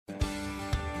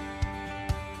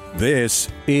This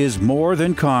is More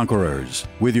Than Conquerors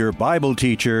with your Bible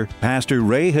teacher, Pastor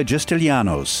Ray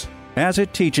Hagistilianos. As a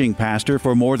teaching pastor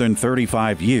for more than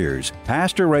 35 years,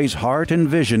 Pastor Ray's heart and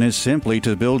vision is simply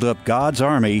to build up God's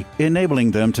army,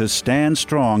 enabling them to stand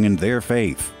strong in their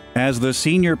faith. As the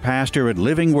senior pastor at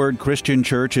Living Word Christian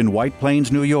Church in White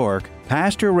Plains, New York,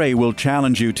 Pastor Ray will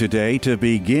challenge you today to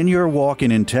begin your walk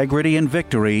in integrity and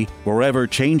victory, forever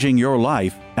changing your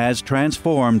life as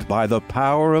transformed by the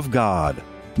power of God.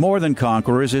 More Than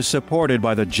Conquerors is supported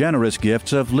by the generous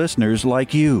gifts of listeners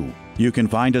like you. You can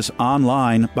find us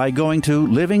online by going to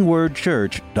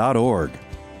livingwordchurch.org.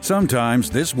 Sometimes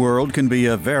this world can be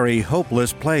a very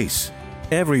hopeless place.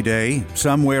 Every day,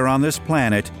 somewhere on this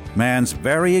planet, man's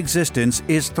very existence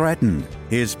is threatened,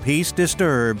 his peace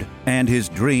disturbed, and his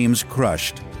dreams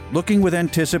crushed. Looking with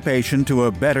anticipation to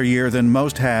a better year than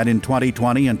most had in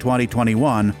 2020 and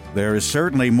 2021, there is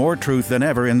certainly more truth than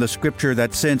ever in the scripture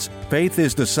that since faith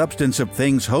is the substance of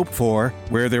things hoped for,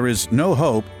 where there is no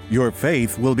hope, your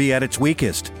faith will be at its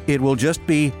weakest. It will just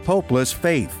be hopeless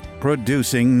faith,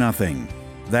 producing nothing.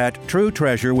 That true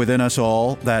treasure within us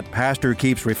all that Pastor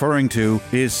keeps referring to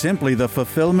is simply the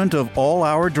fulfillment of all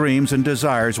our dreams and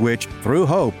desires which, through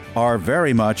hope, are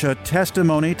very much a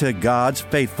testimony to God's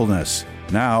faithfulness.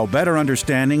 Now, better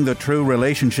understanding the true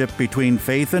relationship between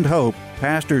faith and hope,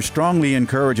 Pastor strongly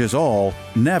encourages all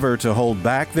never to hold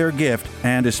back their gift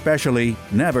and especially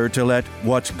never to let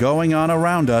what's going on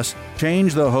around us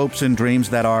change the hopes and dreams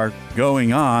that are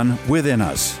going on within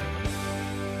us.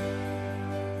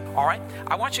 All right,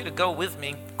 I want you to go with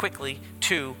me quickly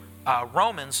to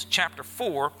Romans chapter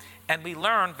 4, and we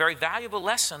learn a very valuable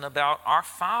lesson about our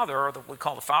father, or we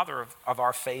call the father of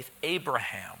our faith,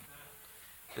 Abraham.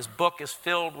 This book is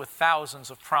filled with thousands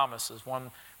of promises.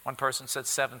 One person said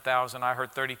 7,000. I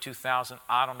heard 32,000.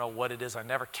 I don't know what it is. I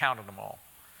never counted them all.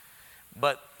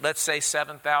 But let's say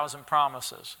 7,000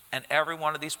 promises. And every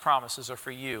one of these promises are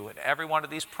for you. And every one of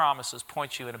these promises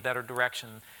points you in a better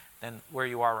direction than where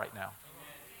you are right now.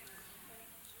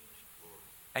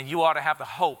 And you ought to have the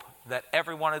hope that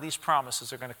every one of these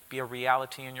promises are going to be a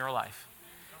reality in your life.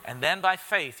 And then by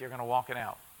faith, you're going to walk it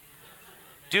out.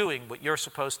 Doing what you're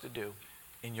supposed to do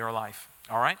in your life.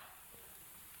 All right?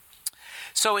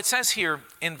 So it says here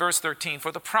in verse 13,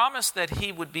 for the promise that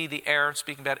he would be the heir,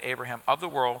 speaking about Abraham, of the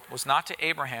world was not to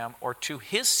Abraham or to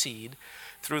his seed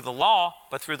through the law,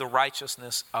 but through the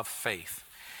righteousness of faith.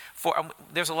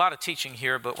 There's a lot of teaching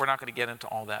here, but we're not going to get into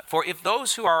all that. For if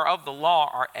those who are of the law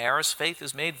are heirs, faith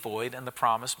is made void and the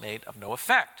promise made of no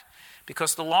effect.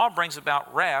 Because the law brings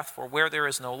about wrath, for where there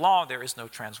is no law, there is no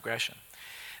transgression.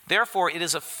 Therefore, it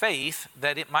is of faith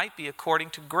that it might be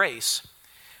according to grace,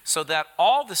 so that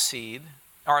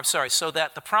so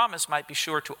that the promise might be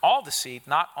sure to all the seed,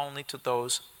 not only to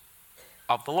those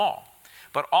of the law,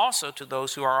 but also to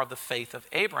those who are of the faith of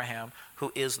Abraham,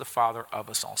 who is the father of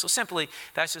us all. So simply,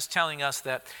 that's just telling us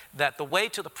that the way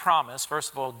to the promise,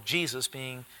 first of all, Jesus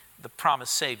being the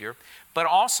promised Savior, but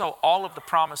also all of the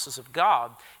promises of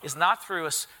God, is not through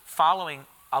us following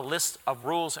a list of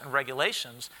rules and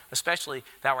regulations, especially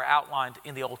that were outlined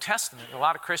in the Old Testament. A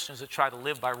lot of Christians that try to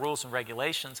live by rules and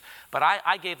regulations, but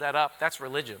I gave that up. That's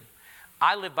religion.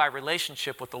 I live by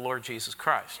relationship with the Lord Jesus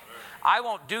Christ. I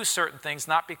won't do certain things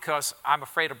not because I'm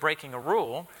afraid of breaking a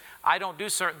rule. I don't do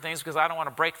certain things because I don't want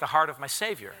to break the heart of my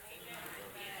Savior.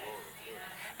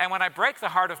 And when I break the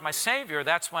heart of my Savior,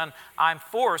 that's when I'm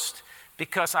forced,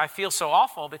 because I feel so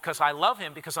awful, because I love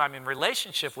Him, because I'm in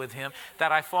relationship with Him,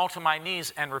 that I fall to my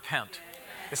knees and repent.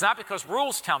 It's not because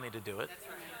rules tell me to do it.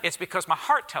 It's because my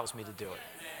heart tells me to do it.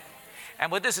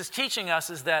 And what this is teaching us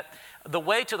is that the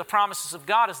way to the promises of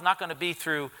God is not going to be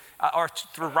through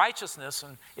righteousness,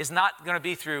 and is not going to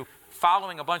be through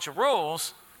following a bunch of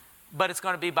rules, but it's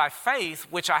going to be by faith,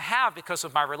 which I have because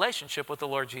of my relationship with the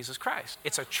Lord Jesus Christ.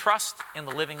 It's a trust in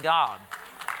the living God.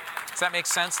 Does that make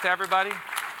sense to everybody?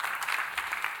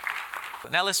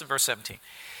 Now listen, verse 17.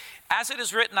 As it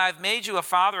is written, I have made you a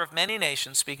father of many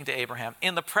nations, speaking to Abraham,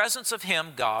 in the presence of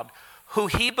him, God, who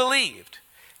he believed,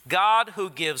 God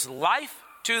who gives life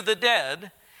to the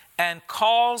dead and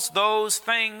calls those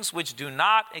things which do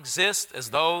not exist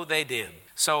as though they did.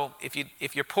 So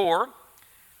if you're poor,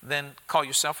 then call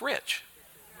yourself rich.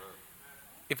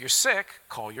 If you're sick,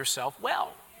 call yourself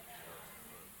well.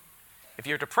 If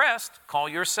you're depressed, call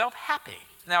yourself happy.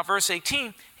 Now verse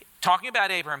 18, talking about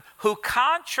Abraham, who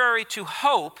contrary to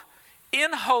hope,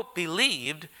 in hope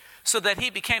believed, so that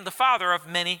he became the father of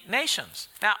many nations.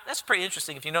 Now, that's pretty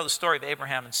interesting if you know the story of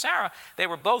Abraham and Sarah. They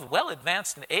were both well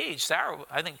advanced in age.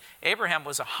 I think Abraham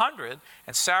was 100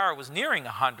 and Sarah was nearing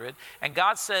 100. And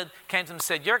God came to him and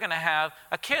said, you're going to have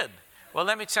a kid. Well,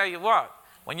 let me tell you what.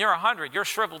 When you're 100, you're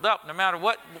shriveled up no matter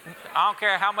what. I don't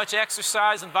care how much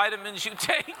exercise and vitamins you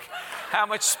take, how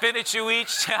much spinach you eat.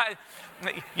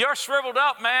 You're shriveled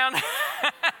up, man.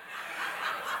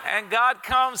 And God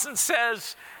comes and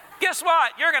says, guess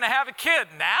what? You're going to have a kid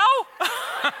now?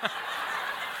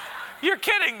 You're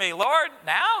kidding me, Lord,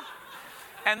 now?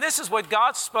 And this is what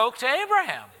God spoke to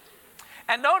Abraham.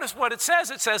 And notice what it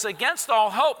says. It says, against all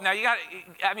hope. Now,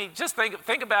 just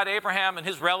think about Abraham and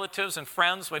his relatives and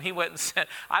friends when he went and said,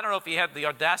 I don't know if he had the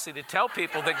audacity to tell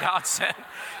people that God said,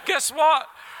 guess what?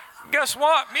 Guess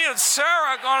what? Me and Sarah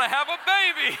are going to have a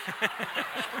baby.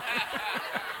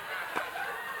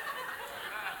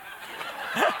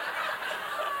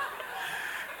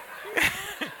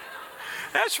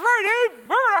 That's right, Abe.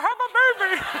 We're going to have a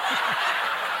baby.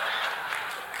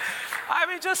 I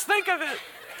mean, just think of it.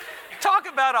 Talk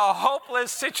about a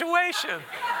hopeless situation.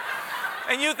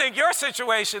 And you think your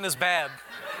situation is bad.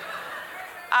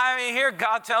 I mean, here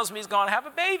God tells me he's going to have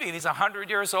a baby. And he's 100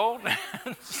 years old.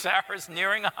 And Sarah's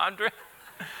nearing 100.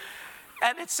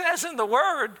 And it says in the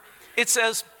Word, it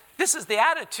says, this is the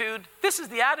attitude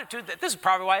that this is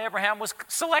probably why Abraham was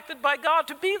selected by God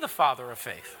to be the father of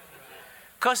faith.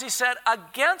 Because he said,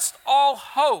 against all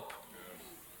hope.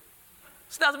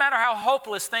 It doesn't matter how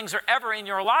hopeless things are ever in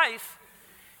your life.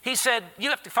 He said,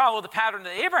 you have to follow the pattern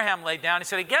that Abraham laid down. He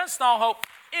said, against all hope,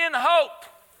 in hope.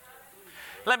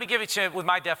 Let me give it to you with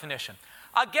my definition.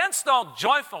 Against all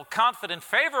joyful, confident,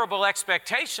 favorable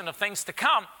expectation of things to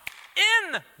come,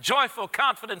 in joyful,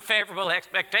 confident, favorable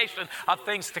expectation of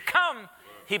things to come,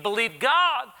 he believed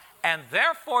God, and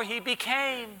therefore he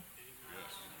became.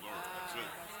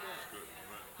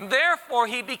 Therefore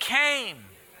he became.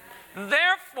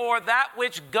 Therefore that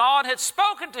which God had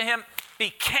spoken to him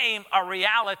became a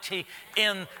reality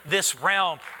in this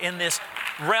realm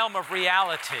of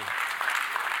reality.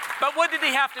 But what did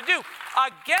he have to do?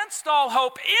 Against all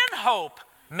hope, in hope,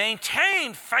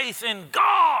 maintain faith in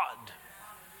God.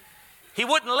 He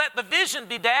wouldn't let the vision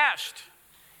be dashed.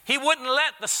 He wouldn't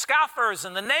let the scoffers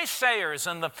and the naysayers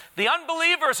and the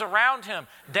unbelievers around him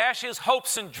dash his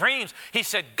hopes and dreams. He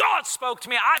said, God spoke to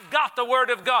me. I've got the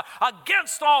word of God.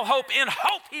 Against all hope, in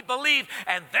hope he believed,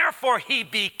 and therefore he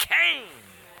became.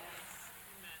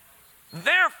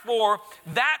 Therefore,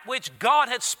 that which God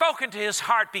had spoken to his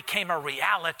heart became a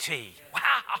reality.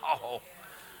 Wow.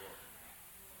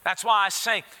 That's why I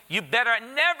say you better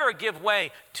never give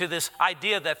way to this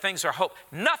idea that things are hope.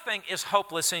 Nothing is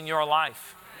hopeless in your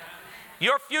life.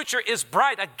 Your future is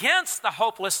bright. Against the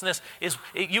hopelessness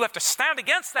you have to stand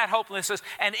against that hopelessness,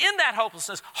 and in that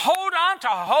hopelessness, hold on to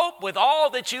hope with all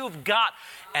that you've got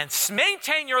and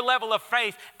maintain your level of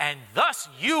faith, and thus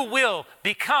you will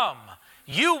become.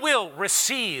 You will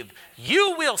receive.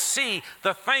 You will see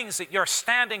the things that you're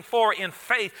standing for in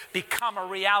faith become a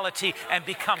reality and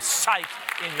become sight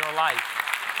in your life.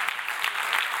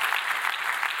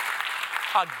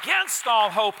 Against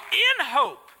all hope, in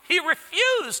hope, he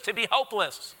refused to be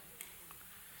hopeless.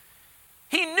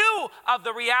 He knew of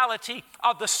the reality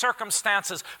of the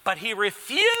circumstances, but he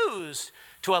refused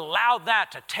to allow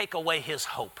that to take away his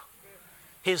hope.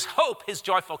 His hope, his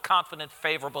joyful, confident,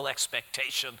 favorable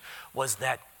expectation was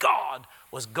that God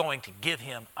was going to give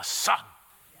him a son,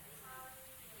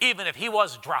 even if he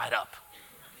was dried up.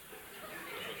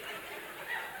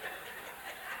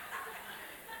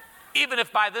 Even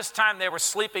if by this time they were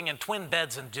sleeping in twin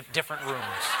beds in different rooms.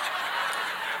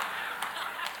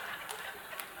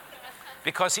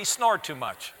 Because he snored too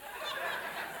much.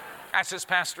 That's just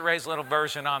Pastor Ray's little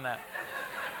version on that.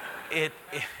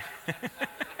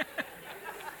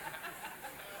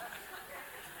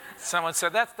 Someone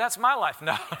said, that's my life.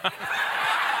 No.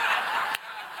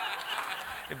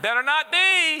 It better not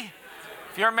be.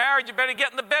 If you're married, you better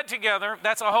get in the bed together.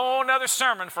 That's a whole nother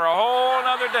sermon for a whole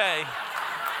nother day.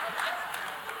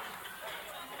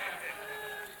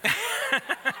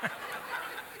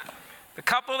 The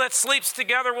couple that sleeps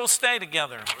together will stay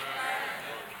together.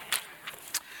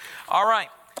 All right.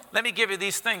 Let me give you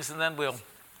these things and then we'll...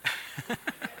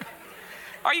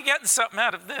 Are you getting something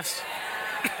out of this?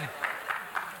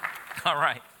 All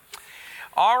right.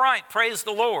 All right. Praise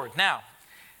the Lord. Now,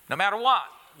 no matter what,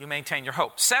 you maintain your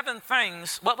hope. 7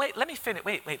 things. Well, wait, let me finish.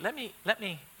 Wait, let me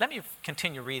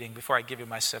continue reading before I give you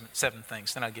my seven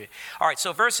things. Then I'll give you. All right.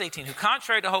 So verse 18, who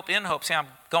contrary to hope in hope, see, I'm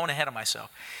going ahead of myself.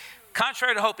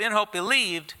 Contrary to hope in hope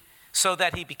believed so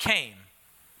that he became.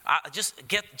 Just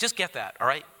get that. All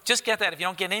right. Just get that. If you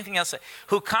don't get anything else,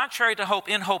 who contrary to hope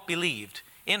in hope believed,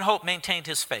 in hope maintained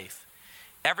his faith.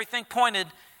 Everything pointed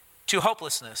to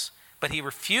hopelessness. But he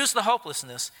refused the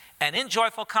hopelessness, and in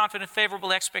joyful, confident,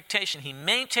 favorable expectation, he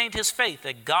maintained his faith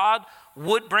that God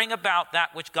would bring about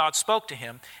that which God spoke to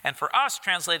him. And for us,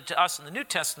 translated to us in the New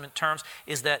Testament terms,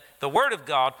 is that the Word of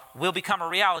God will become a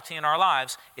reality in our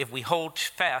lives if we hold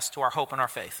fast to our hope and our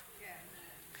faith.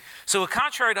 So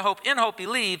contrary to hope, in hope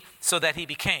believed so that he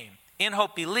became. In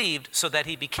hope believed so that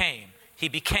he became. He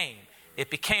became. It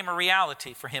became a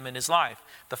reality for him in his life.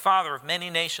 The father of many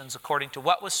nations, according to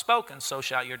what was spoken, so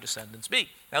shall your descendants be.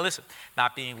 Now listen,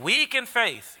 not being weak in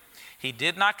faith, he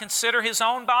did not consider his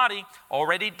own body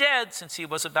already dead since he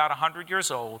was about 100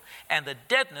 years old, and the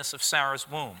deadness of Sarah's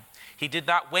womb. He did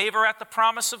not waver at the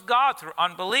promise of God through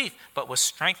unbelief, but was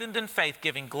strengthened in faith,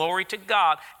 giving glory to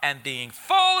God, and being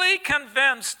fully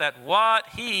convinced that what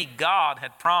God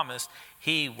had promised,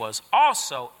 he was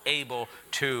also able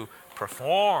to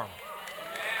perform.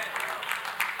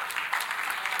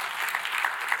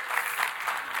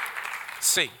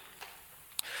 See.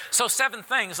 So 7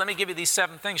 things, let me give you these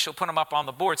 7 things. She'll put them up on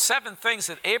the board. 7 things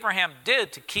that Abraham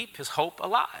did to keep his hope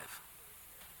alive.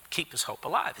 Keep his hope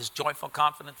alive. His joyful,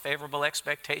 confident, favorable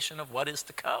expectation of what is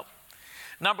to come.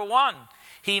 Number 1,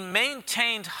 he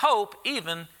maintained hope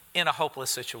even in a hopeless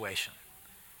situation.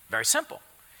 Very simple.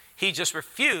 He just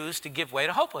refused to give way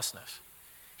to hopelessness.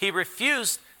 He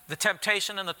refused the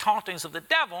temptation and the tauntings of the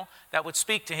devil that would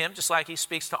speak to him, just like he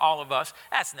speaks to all of us.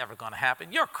 That's never going to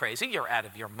happen. You're crazy. You're out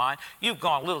of your mind. You've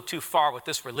gone a little too far with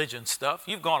this religion stuff.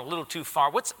 You've gone a little too far.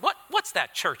 What's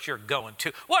that church you're going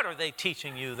to? What are they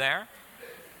teaching you there?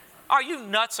 Are you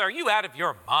nuts? Are you out of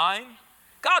your mind?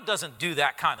 God doesn't do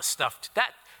that kind of stuff.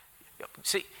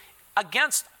 See,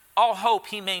 against all hope,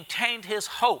 he maintained his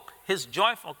hope, his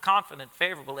joyful, confident,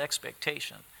 favorable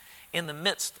expectation in the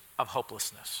midst of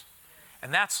hopelessness.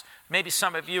 And that's, maybe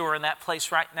some of you are in that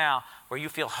place right now where you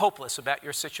feel hopeless about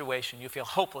your situation. You feel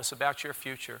hopeless about your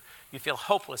future. You feel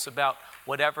hopeless about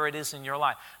whatever it is in your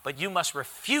life. But you must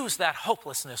refuse that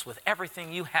hopelessness with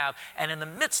everything you have. And in the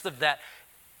midst of that,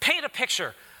 paint a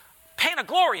picture. Paint a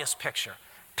glorious picture.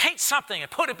 Paint something and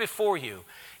put it before you.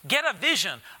 Get a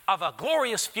vision of a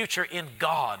glorious future in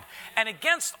God. And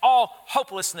against all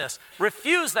hopelessness,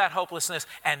 refuse that hopelessness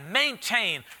and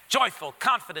maintain joyful,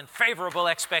 confident, favorable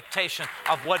expectation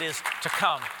of what is to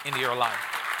come into your life.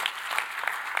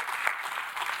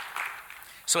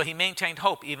 So he maintained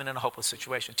hope even in a hopeless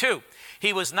situation. 2,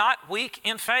 he was not weak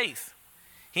in faith.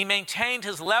 He maintained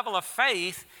his level of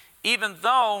faith even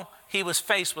though he was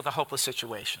faced with a hopeless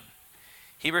situation.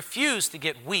 He refused to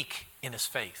get weak in his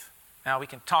faith. Now, we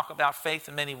can talk about faith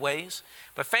in many ways,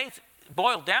 but faith,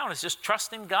 boiled down, is just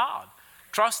trusting God.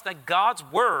 Trust that God's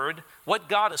word, what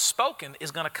God has spoken, is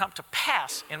going to come to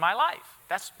pass in my life.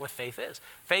 That's what faith is.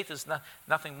 Faith is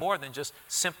nothing more than just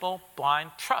simple,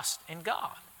 blind trust in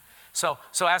God. So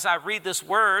as I read this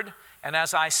word and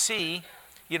as I see,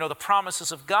 the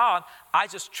promises of God, I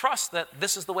just trust that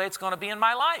this is the way it's going to be in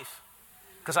my life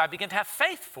because I begin to have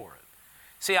faith for it.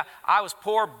 See, I was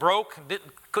poor, broke,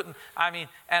 and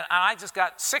I just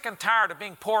got sick and tired of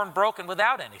being poor and broke and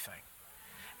without anything.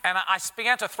 And I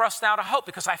began to thrust out a hope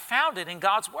because I found it in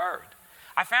God's word.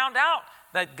 I found out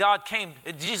that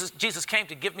Jesus came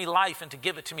to give me life and to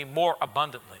give it to me more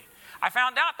abundantly. I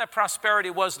found out that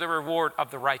prosperity was the reward of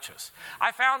the righteous.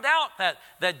 I found out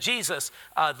that Jesus,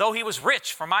 though he was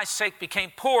rich, for my sake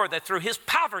became poor, that through his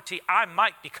poverty I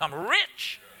might become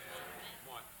rich.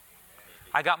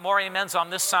 I got more amens on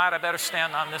this side. I better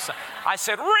stand on this side. I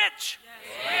said, rich.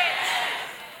 Yes.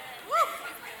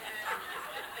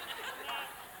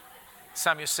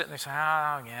 Some of you sitting there saying,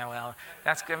 oh, yeah, well,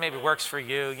 that's good. Maybe works for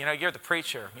you. You're the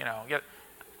preacher.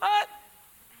 What?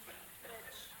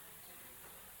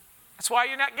 That's why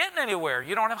you're not getting anywhere.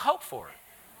 You don't have hope for it.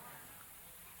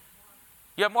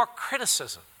 You have more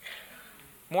criticism,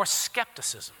 more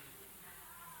skepticism.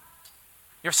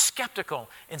 You're skeptical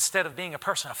instead of being a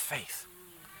person of faith.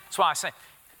 That's why I say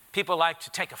people like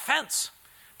to take offense,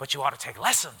 but you ought to take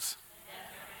lessons.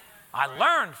 I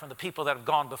learned from the people that have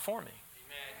gone before me.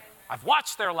 I've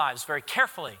watched their lives very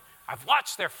carefully. I've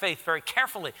watched their faith very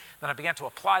carefully. Then I began to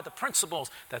apply the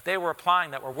principles that they were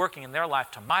applying that were working in their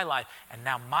life to my life. And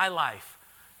now my life,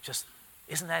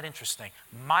 isn't that interesting?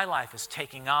 My life is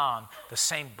taking on the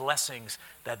same blessings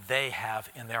that they have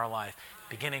in their life,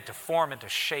 beginning to form and to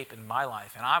shape in my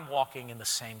life. And I'm walking in the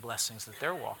same blessings that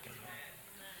they're walking in.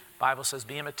 The Bible says,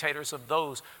 be imitators of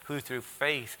those who through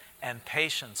faith and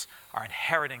patience are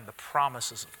inheriting the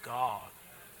promises of God.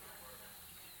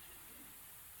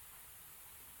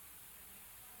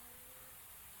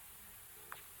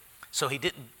 So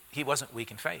he wasn't weak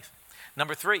in faith.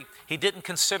 Number 3, he didn't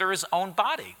consider his own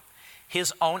body,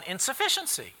 his own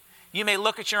insufficiency. You may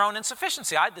look at your own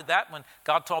insufficiency. I did that when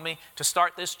God told me to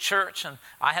start this church, and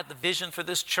I had the vision for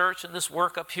this church and this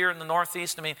work up here in the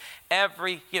Northeast. I mean,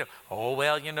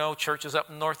 churches up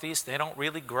in the Northeast, they don't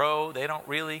really grow. They don't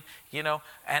really,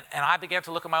 and I began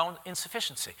to look at my own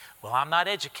insufficiency. Well, I'm not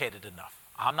educated enough.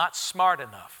 I'm not smart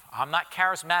enough. I'm not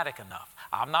charismatic enough.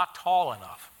 I'm not tall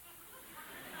enough.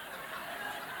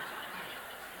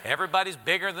 Everybody's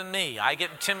bigger than me. I get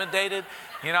intimidated.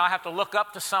 I have to look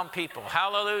up to some people.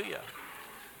 Hallelujah.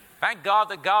 Thank God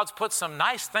that God's put some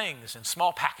nice things in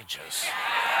small packages.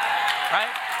 Right?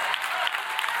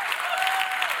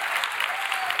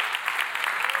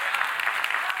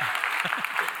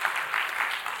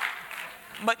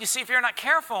 But you see, if you're not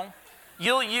careful,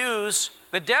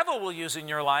 the devil will use in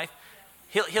your life,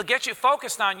 he'll get you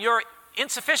focused on your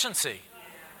insufficiency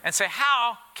and say,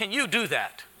 how can you do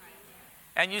that?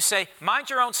 And you say, mind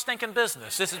your own stinking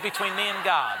business. This is between me and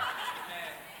God.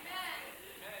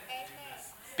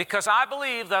 Because I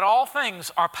believe that all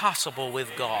things are possible with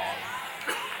God.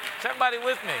 Is everybody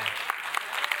with me?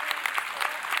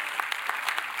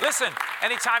 Listen,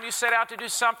 anytime you set out to do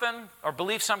something or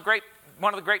believe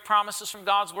one of the great promises from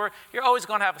God's Word, you're always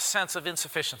going to have a sense of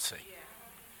insufficiency.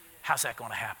 How's that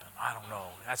going to happen? I don't know.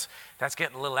 That's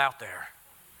getting a little out there.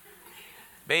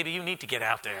 Baby, you need to get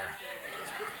out there.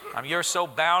 You're so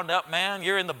bound up, man.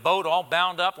 You're in the boat all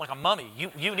bound up like a mummy.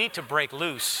 You need to break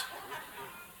loose.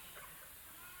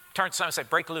 Turn to someone and say,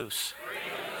 break loose.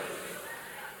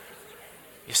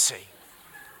 You see.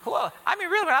 Well,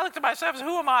 really, when I looked at myself, I said,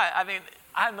 who am I?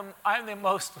 I'm the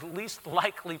most least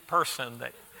likely person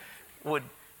that would.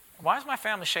 Why is my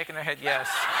family shaking their head yes?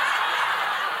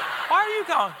 Why are you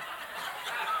going?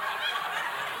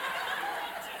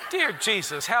 Dear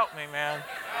Jesus, help me, man.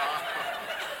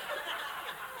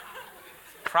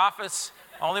 Prophets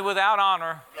only without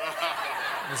honor.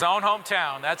 His own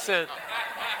hometown. That's it.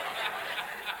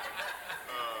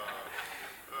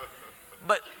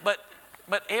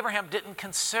 But Abraham didn't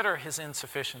consider his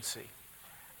insufficiency.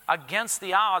 Against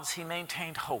the odds, he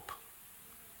maintained hope.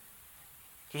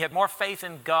 He had more faith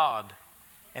in God,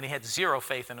 and he had zero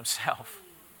faith in himself.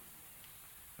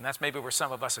 And that's maybe where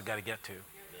some of us have got to get to.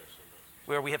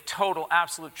 Where we have total,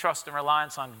 absolute trust and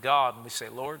reliance on God, and we say,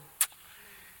 Lord,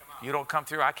 you don't come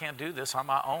through, I can't do this on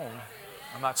my own.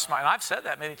 I'm not smart. And I've said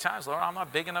that many times, Lord, I'm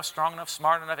not big enough, strong enough,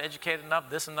 smart enough, educated enough,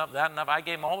 this enough, that enough. I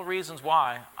gave him all the reasons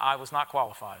why I was not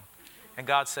qualified. And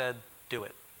God said, do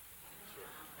it.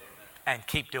 And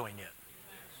keep doing it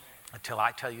until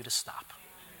I tell you to stop.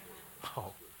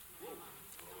 Oh.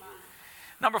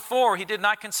 Number 4, he did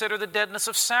not consider the deadness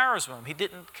of Sarah's womb. He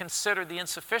didn't consider the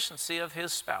insufficiency of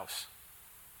his spouse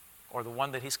or the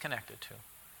one that he's connected to.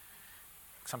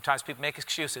 Sometimes people make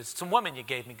excuses. It's a woman you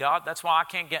gave me, God. That's why I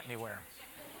can't get anywhere.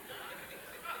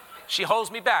 She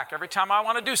holds me back. Every time I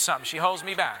want to do something, she holds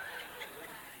me back.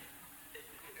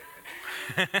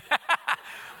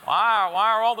 Why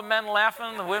are all the men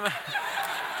laughing, the women?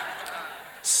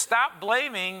 Stop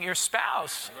blaming your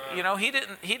spouse. He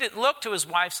didn't look to his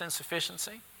wife's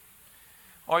insufficiency.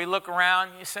 Or you look around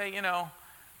and you say,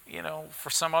 for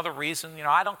some other reason,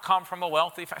 I don't come from a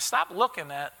wealthy family. Stop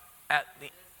looking at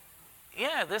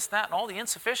this, that, and all the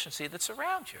insufficiency that's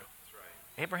around you. That's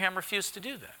right. Abraham refused to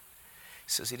do that. He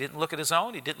says he didn't look at his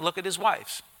own, he didn't look at his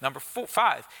wife's. Number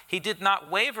 5, he did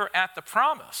not waver at the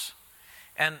promise.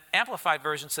 And Amplified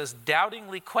Version says,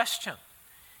 doubtingly question.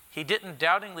 He didn't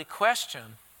doubtingly question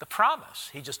the promise.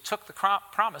 He just took the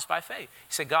promise by faith.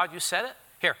 He said, God, you said it?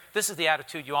 Here, this is the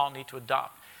attitude you all need to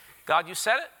adopt. God, you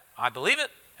said it, I believe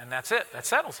it, and that's it. That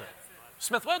settles it.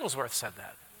 Smith Wigglesworth said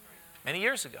that many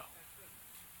years ago.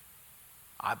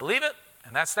 I believe it,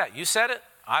 and that's that. You said it,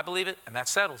 I believe it, and that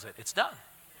settles it. It's done.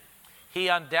 He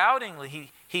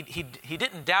undoubtedly, he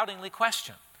didn't doubtingly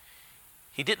question.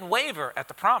 He didn't waver at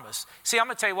the promise. See, I'm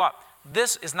going to tell you what.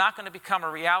 This is not going to become a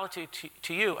reality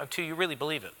to you until you really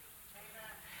believe it.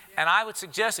 And I would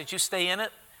suggest that you stay in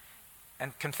it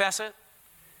and confess it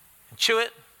and chew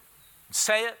it and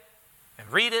say it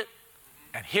and read it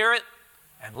and hear it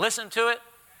and listen to it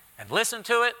and listen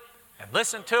to it and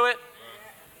listen to it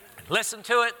and listen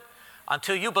to it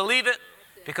until you believe it.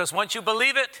 Because once you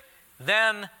believe it,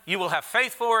 then you will have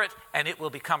faith for it and it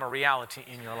will become a reality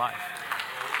in your life.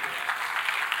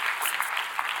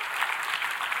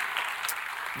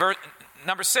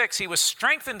 Number 6, he was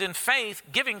strengthened in faith,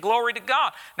 giving glory to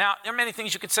God. Now, there are many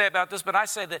things you could say about this, but I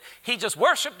say that he just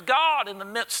worshiped God in the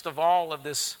midst of all of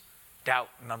this doubt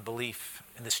and unbelief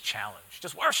and this challenge.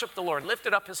 Just worship the Lord,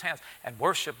 lifted up his hands and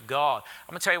worship God.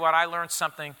 I'm going to tell you what, I learned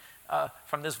something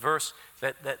from this verse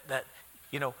that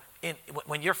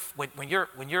when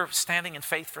you're standing in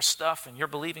faith for stuff and you're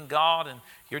believing God and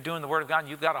you're doing the Word of God and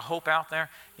you've got a hope out there,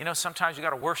 sometimes you've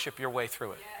got to worship your way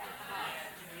through it.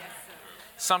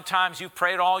 Sometimes you've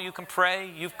prayed all you can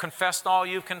pray. You've confessed all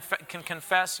you can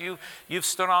confess. You've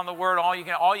stood on the Word all you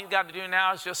can. All you've got to do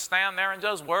now is just stand there and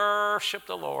just worship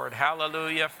the Lord.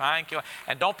 Hallelujah. Thank you.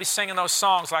 And don't be singing those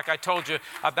songs like I told you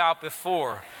about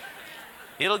before.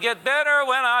 It'll get better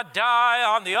when I die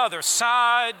on the other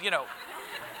side,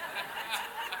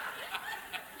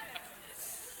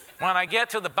 When I get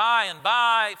to the by and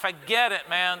by, forget it,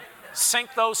 man. Sink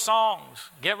those songs.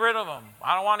 Get rid of them.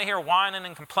 I don't want to hear whining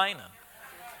and complaining.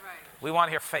 We want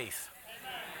to hear faith.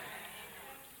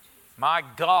 My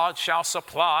God shall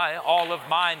supply all of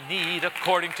my need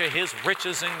according to His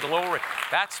riches in glory.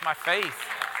 That's my faith.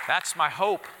 That's my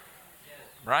hope.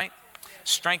 Right?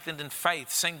 Strengthened in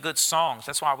faith. Sing good songs.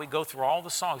 That's why we go through all the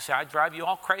songs. See, I drive you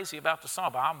all crazy about the song,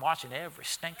 but I'm watching every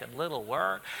stinking little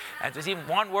word. And there's even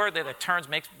one word that it turns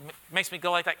makes me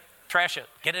go like that. Trash it.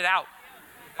 Get it out.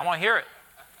 I want to hear it.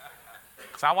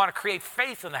 So I want to create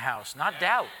faith in the house, not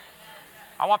doubt.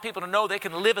 I want people to know they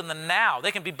can live in the now.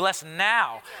 They can be blessed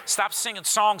now. Stop singing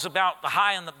songs about the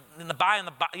high and the by and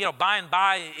the by and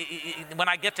by when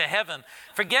I get to heaven.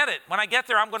 Forget it. When I get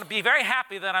there, I'm going to be very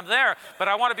happy that I'm there, but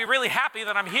I want to be really happy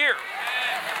that I'm here.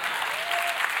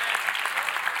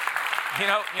 You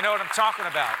know what I'm talking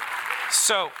about.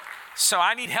 So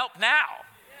I need help now.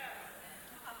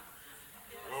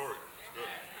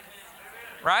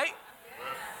 Right?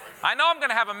 I know I'm going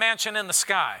to have a mansion in the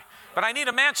sky, but I need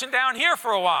a mansion down here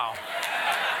for a while.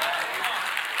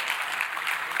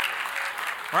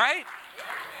 Right?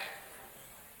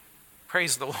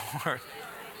 Praise the Lord.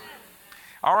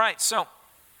 All right, so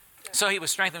he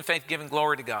was strengthened in faith, giving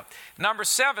glory to God. Number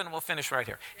 7, we'll finish right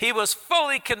here. He was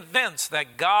fully convinced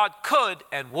that God could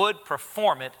and would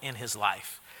perform it in his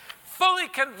life. Fully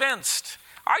convinced.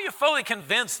 Are you fully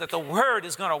convinced that the Word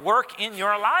is going to work in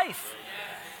your life?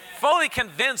 Fully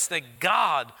convinced that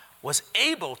God was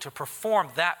able to perform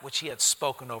that which he had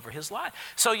spoken over his life.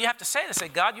 So you have to say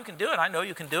God, you can do it. I know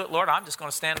you can do it. Lord, I'm just going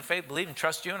to stand in faith, believe and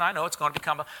trust you, and I know it's going to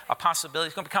become a possibility.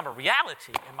 It's going to become a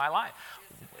reality in my life.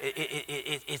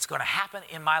 It's going to happen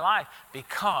in my life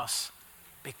because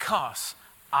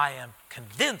I am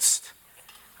convinced.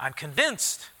 I'm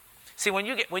convinced. See, when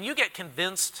you get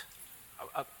convinced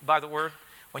by the Word,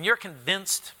 when you're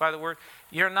convinced by the Word,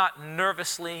 you're not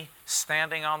nervously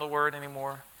standing on the Word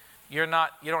anymore. You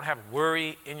don't have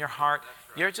worry in your heart.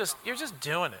 You're just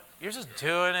doing it. You're just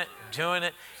doing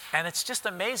it. And it's just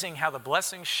amazing how the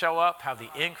blessings show up, how the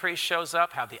increase shows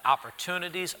up, how the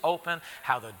opportunities open,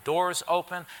 how the doors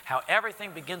open, how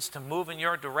everything begins to move in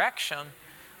your direction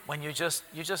when you're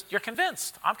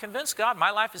convinced. I'm convinced, God,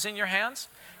 my life is in your hands.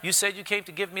 You said you came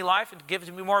to give me life and to give it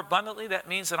to me more abundantly. That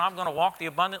means that I'm going to walk the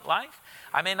abundant life.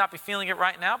 I may not be feeling it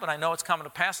right now, but I know it's coming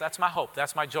to pass. That's my hope.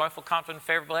 That's my joyful, confident,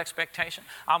 favorable expectation.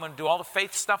 I'm going to do all the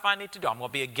faith stuff I need to do. I'm going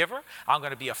to be a giver. I'm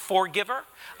going to be a forgiver.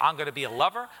 I'm going to be a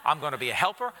lover. I'm going to be a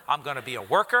helper. I'm going to be a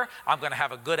worker. I'm going to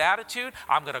have a good attitude.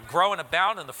 I'm going to grow and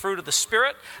abound in the fruit of the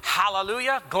Spirit.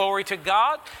 Hallelujah. Glory to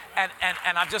God. And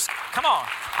I'm just, come on.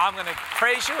 I'm going to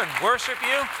praise you and worship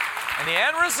you. And the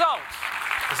end result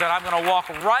is that I'm going to walk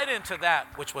right into that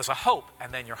which was a hope,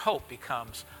 and then your hope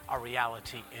becomes a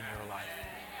reality in your life.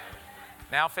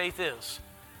 Now faith is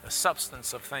the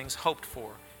substance of things hoped for,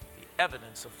 the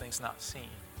evidence of things not seen.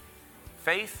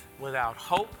 Faith without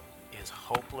hope is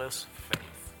hopeless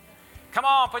faith. Come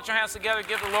on, put your hands together,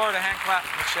 give the Lord a hand clap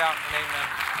and a shout, and amen.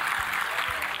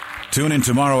 Tune in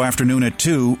tomorrow afternoon at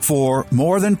 2 for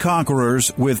More Than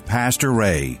Conquerors with Pastor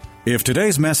Ray. If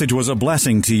today's message was a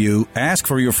blessing to you, ask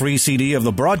for your free CD of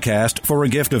the broadcast for a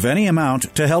gift of any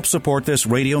amount to help support this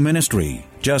radio ministry.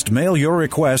 Just mail your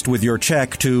request with your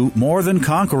check to More Than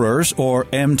Conquerors, or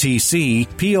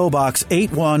MTC, P.O. Box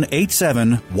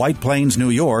 8187, White Plains,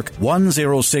 New York,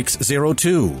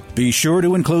 10602. Be sure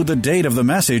to include the date of the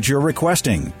message you're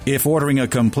requesting. If ordering a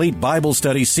complete Bible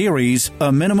study series,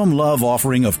 a minimum love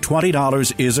offering of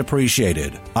 $20 is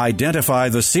appreciated. Identify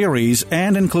the series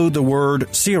and include the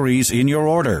word series in your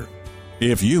order.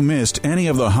 If you missed any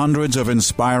of the hundreds of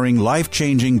inspiring,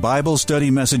 life-changing Bible study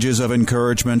messages of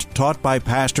encouragement taught by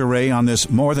Pastor Ray on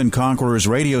this More Than Conquerors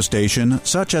radio station,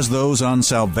 such as those on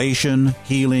salvation,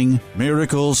 healing,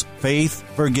 miracles, faith,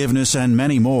 forgiveness, and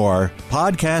many more,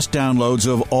 podcast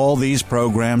downloads of all these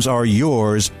programs are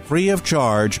yours free of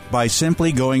charge by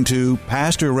simply going to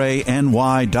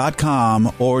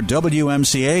PastorRayNY.com or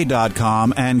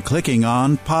WMCA.com and clicking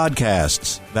on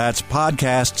Podcasts. That's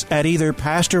podcasts at either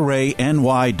PastorRayNY.com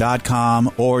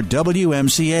or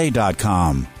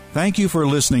WMCA.com. Thank you for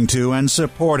listening to and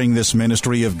supporting this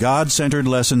ministry of God-centered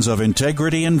lessons of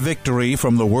integrity and victory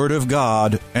from the Word of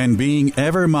God, and being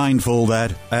ever mindful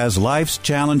that, as life's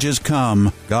challenges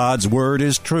come, God's Word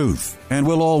is truth and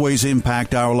will always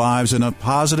impact our lives in a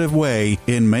positive way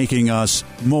in making us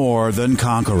more than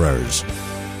conquerors.